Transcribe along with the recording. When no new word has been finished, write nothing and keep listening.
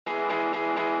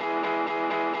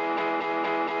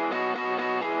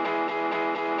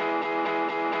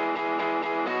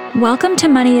Welcome to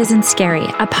Money Isn't Scary,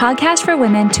 a podcast for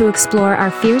women to explore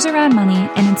our fears around money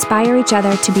and inspire each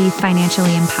other to be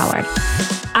financially empowered.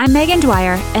 I'm Megan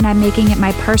Dwyer, and I'm making it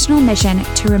my personal mission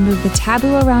to remove the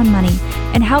taboo around money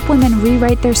and help women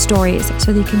rewrite their stories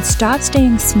so they can stop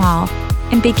staying small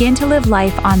and begin to live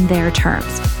life on their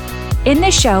terms. In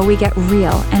this show, we get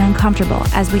real and uncomfortable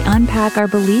as we unpack our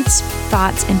beliefs,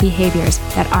 thoughts, and behaviors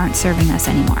that aren't serving us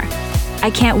anymore. I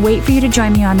can't wait for you to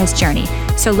join me on this journey,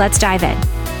 so let's dive in.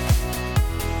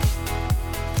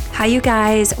 Hi, you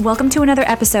guys. Welcome to another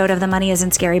episode of the Money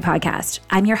Isn't Scary podcast.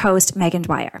 I'm your host, Megan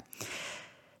Dwyer.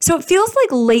 So it feels like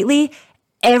lately,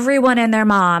 everyone and their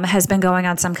mom has been going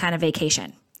on some kind of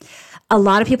vacation. A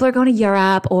lot of people are going to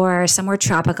Europe or somewhere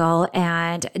tropical,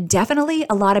 and definitely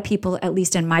a lot of people, at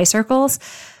least in my circles,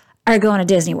 are going to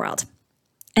Disney World.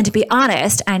 And to be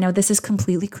honest, I know this is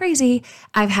completely crazy.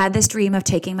 I've had this dream of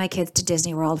taking my kids to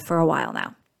Disney World for a while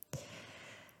now.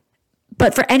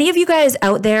 But for any of you guys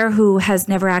out there who has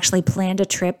never actually planned a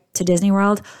trip to Disney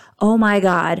World, oh my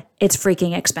God, it's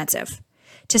freaking expensive.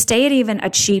 To stay at even a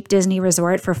cheap Disney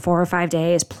resort for 4 or 5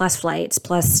 days, plus flights,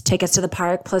 plus tickets to the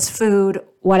park, plus food,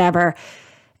 whatever,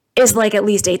 is like at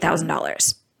least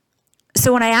 $8,000.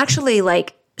 So when I actually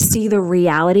see the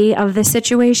reality of this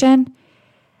situation,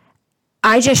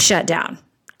 I just shut down.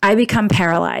 I become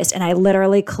paralyzed and I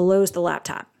literally close the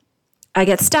laptop. I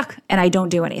get stuck and I don't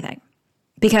do anything.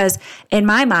 Because in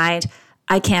my mind,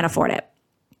 I can't afford it.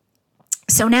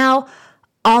 So now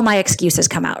all my excuses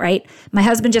come out, right? My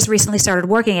husband just recently started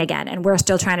working again, and we're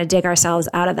still trying to dig ourselves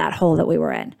out of that hole that we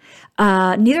were in.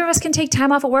 Neither of us can take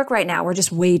time off of work right now. We're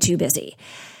just way too busy.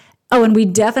 Oh, and we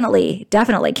definitely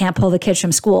can't pull the kids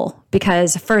from school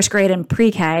because first grade and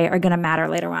pre-K are going to matter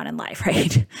later on in life,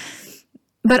 right?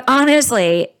 But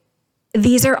honestly,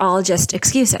 these are all just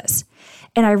excuses.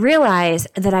 And I realize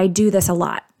that I do this a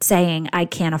lot, saying I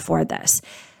can't afford this.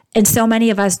 And so many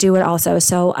of us do it also,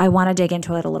 so I want to dig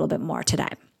into it a little bit more today.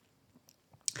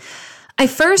 I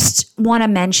first want to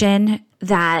mention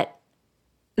that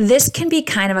this can be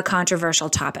kind of a controversial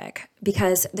topic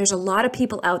because there's a lot of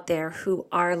people out there who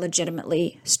are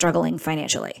legitimately struggling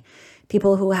financially.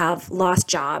 People who have lost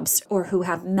jobs or who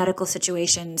have medical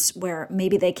situations where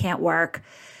maybe they can't work.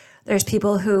 There's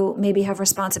people who maybe have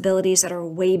responsibilities that are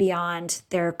way beyond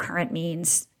their current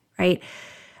means, right?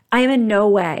 I am in no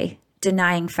way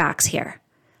denying facts here.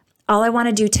 All I want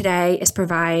to do today is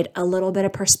provide a little bit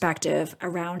of perspective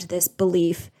around this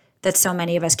belief that so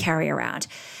many of us carry around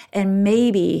and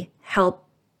maybe help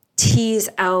tease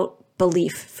out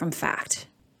belief from fact.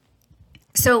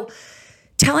 So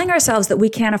telling ourselves that we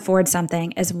can't afford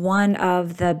something is one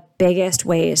of the biggest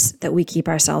ways that we keep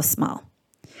ourselves small.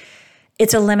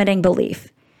 It's a limiting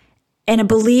belief. And a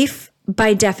belief,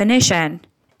 by definition,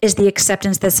 is the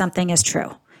acceptance that something is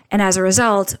true. And as a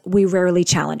result, we rarely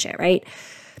challenge it, right?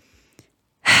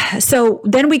 So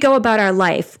then we go about our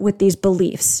life with these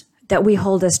beliefs that we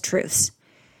hold as truths.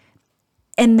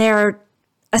 And they're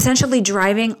essentially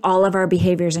driving all of our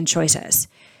behaviors and choices,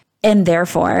 and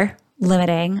therefore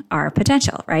limiting our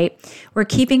potential, right? We're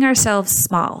keeping ourselves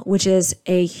small, which is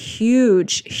a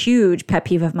huge, huge pet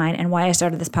peeve of mine and why I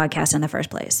started this podcast in the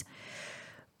first place.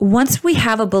 Once we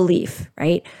have a belief,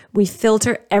 right, we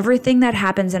filter everything that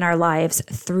happens in our lives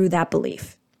through that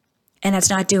belief. And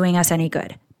it's not doing us any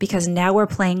good because now we're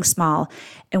playing small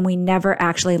and we never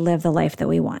actually live the life that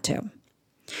we want to.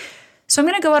 So I'm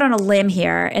going to go out on a limb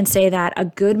here and say that a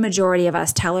good majority of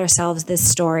us tell ourselves this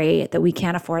story that we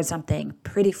can't afford something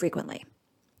pretty frequently.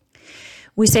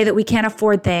 We say that we can't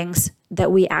afford things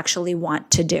that we actually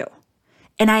want to do.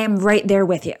 And I am right there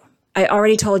with you. I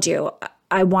already told you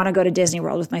I want to go to Disney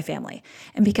World with my family.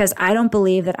 And because I don't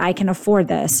believe that I can afford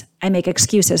this, I make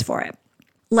excuses for it.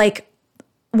 Like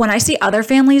when I see other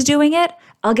families doing it,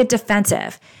 I'll get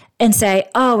defensive and say,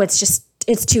 oh,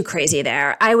 it's too crazy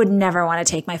there. I would never want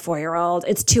to take my 4-year-old.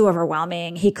 It's too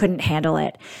overwhelming. He couldn't handle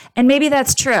it. And maybe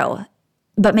that's true,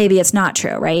 but maybe it's not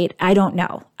true, right? I don't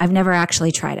know. I've never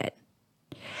actually tried it.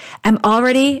 I'm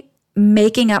already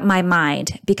making up my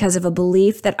mind because of a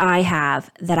belief that I have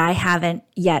that I haven't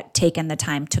yet taken the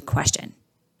time to question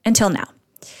until now.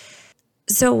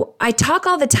 So I talk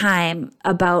all the time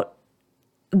about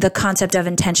the concept of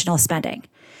intentional spending.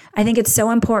 I think it's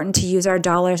so important to use our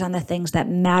dollars on the things that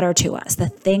matter to us, the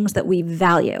things that we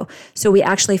value, so we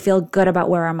actually feel good about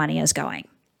where our money is going.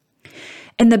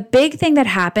 And the big thing that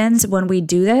happens when we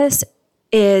do this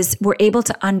is we're able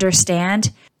to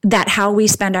understand that how we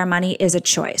spend our money is a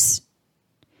choice.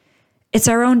 It's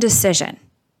our own decision,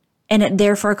 and it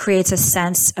therefore creates a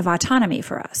sense of autonomy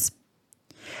for us.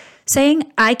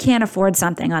 Saying I can't afford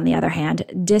something, on the other hand,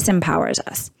 disempowers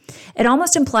us. It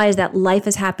almost implies that life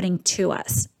is happening to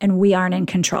us and we aren't in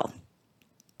control,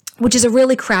 which is a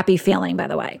really crappy feeling, by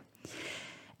the way.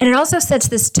 And it also sets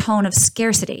this tone of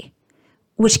scarcity,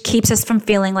 which keeps us from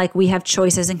feeling like we have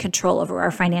choices and control over our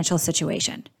financial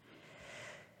situation.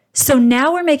 So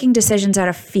now we're making decisions out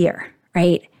of fear,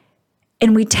 right?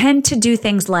 And we tend to do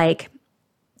things like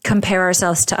compare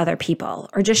ourselves to other people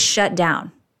or just shut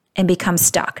down and become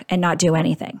stuck and not do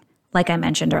anything, like I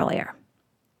mentioned earlier.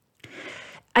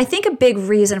 I think a big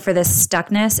reason for this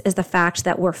stuckness is the fact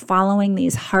that we're following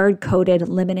these hard-coded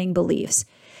limiting beliefs,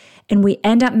 and we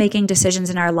end up making decisions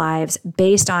in our lives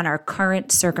based on our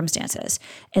current circumstances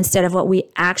instead of what we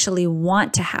actually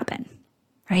want to happen,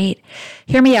 right?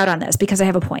 Hear me out on this because I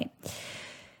have a point.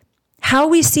 How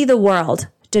we see the world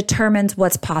determines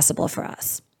what's possible for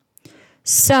us.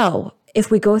 So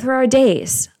if we go through our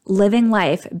days living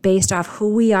life based off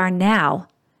who we are now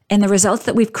and the results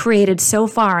that we've created so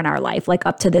far in our life, like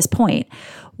up to this point,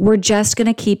 we're just going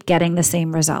to keep getting the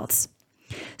same results.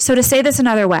 So to say this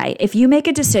another way, if you make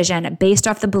a decision based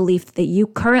off the belief that you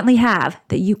currently have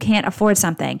that you can't afford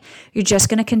something, you're just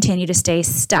going to continue to stay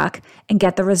stuck and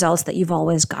get the results that you've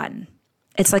always gotten.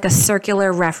 It's like a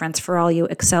circular reference for all you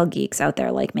Excel geeks out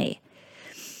there like me.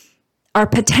 Our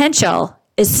potential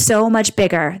is so much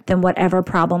bigger than whatever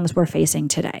problems we're facing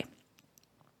today.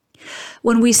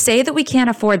 When we say that we can't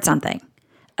afford something,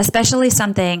 especially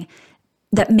something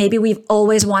that maybe we've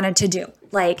always wanted to do,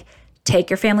 like take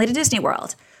your family to Disney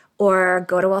World or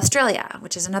go to Australia,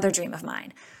 which is another dream of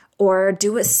mine, or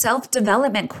do a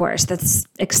self-development course that's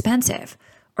expensive,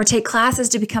 or take classes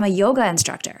to become a yoga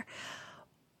instructor,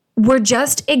 we're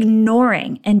just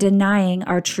ignoring and denying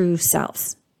our true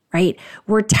selves. Right?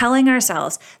 We're telling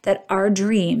ourselves that our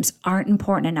dreams aren't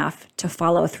important enough to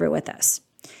follow through with this.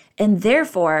 And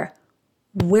therefore,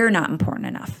 we're not important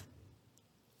enough.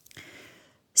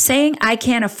 Saying I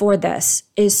can't afford this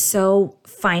is so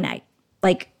finite.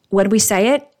 Like when we say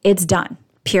it, it's done,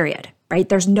 period. Right?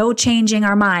 There's no changing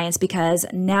our minds because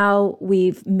now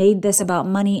we've made this about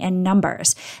money and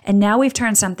numbers. And now we've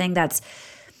turned something that's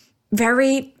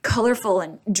very colorful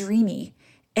and dreamy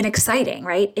and exciting,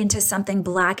 right, into something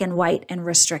black and white and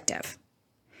restrictive.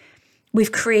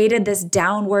 We've created this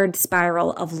downward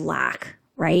spiral of lack,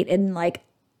 right, and like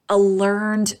a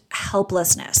learned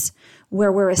helplessness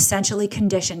where we're essentially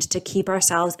conditioned to keep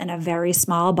ourselves in a very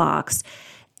small box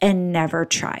and never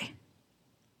try.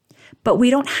 But we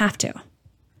don't have to.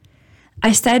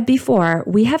 I said before,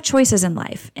 we have choices in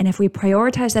life, and if we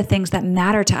prioritize the things that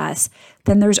matter to us,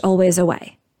 then there's always a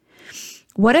way.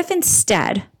 What if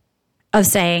instead of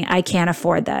saying, I can't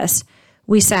afford this,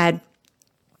 we said,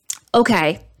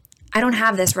 okay, I don't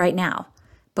have this right now,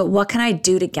 but what can I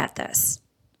do to get this?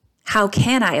 How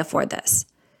can I afford this?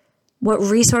 What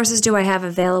resources do I have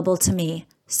available to me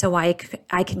so I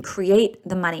can create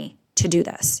the money to do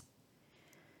this?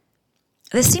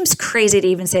 This seems crazy to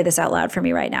even say this out loud for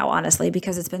me right now, honestly,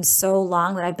 because it's been so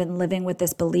long that I've been living with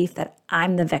this belief that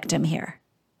I'm the victim here,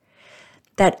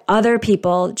 that other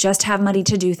people just have money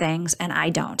to do things and I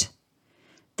don't.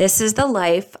 This is the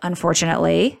life,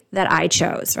 unfortunately, that I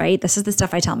chose, right? This is the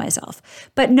stuff I tell myself.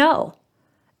 But no,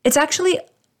 it's actually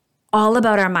all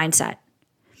about our mindset.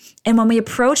 And when we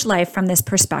approach life from this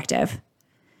perspective,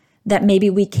 that maybe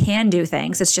we can do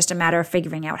things, it's just a matter of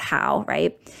figuring out how,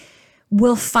 right?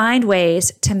 We'll find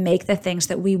ways to make the things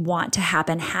that we want to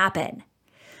happen.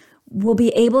 We'll be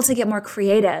able to get more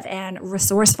creative and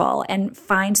resourceful and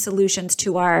find solutions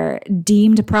to our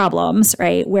deemed problems,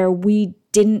 right? Where we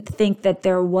didn't think that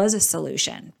there was a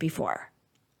solution before.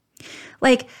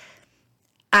 Like,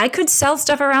 I could sell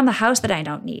stuff around the house that I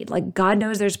don't need. Like, God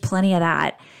knows there's plenty of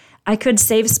that. I could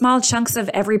save small chunks of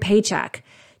every paycheck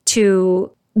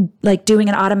to like doing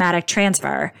an automatic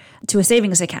transfer to a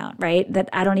savings account, right? That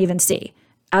I don't even see.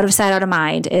 Out of sight, out of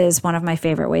mind is one of my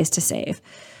favorite ways to save.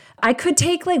 I could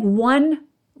take like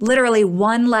literally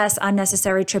one less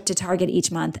unnecessary trip to Target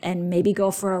each month and maybe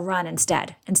go for a run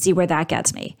instead and see where that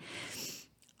gets me.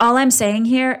 All I'm saying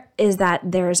here is that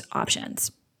there's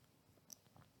options.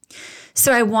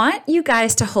 So I want you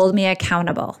guys to hold me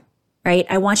accountable, right?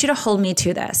 I want you to hold me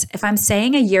to this. If I'm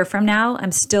saying a year from now,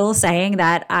 I'm still saying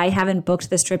that I haven't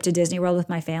booked this trip to Disney World with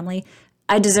my family,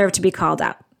 I deserve to be called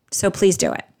out. So please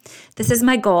do it. This is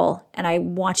my goal, and I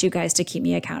want you guys to keep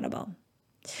me accountable.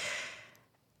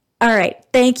 All right.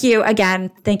 Thank you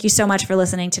again. Thank you so much for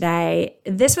listening today.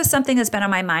 This was something that's been on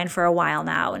my mind for a while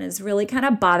now and has really kind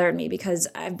of bothered me because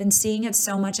I've been seeing it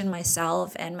so much in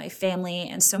myself and my family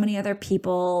and so many other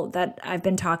people that I've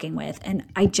been talking with. And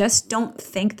I just don't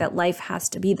think that life has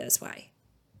to be this way.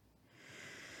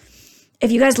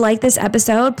 If you guys like this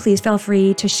episode, please feel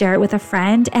free to share it with a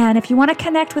friend. And if you want to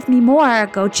connect with me more,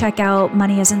 go check out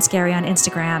Money Isn't Scary on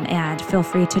Instagram and feel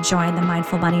free to join the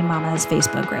Mindful Money Mamas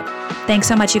Facebook group. Thanks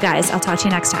so much, you guys. I'll talk to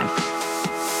you next time.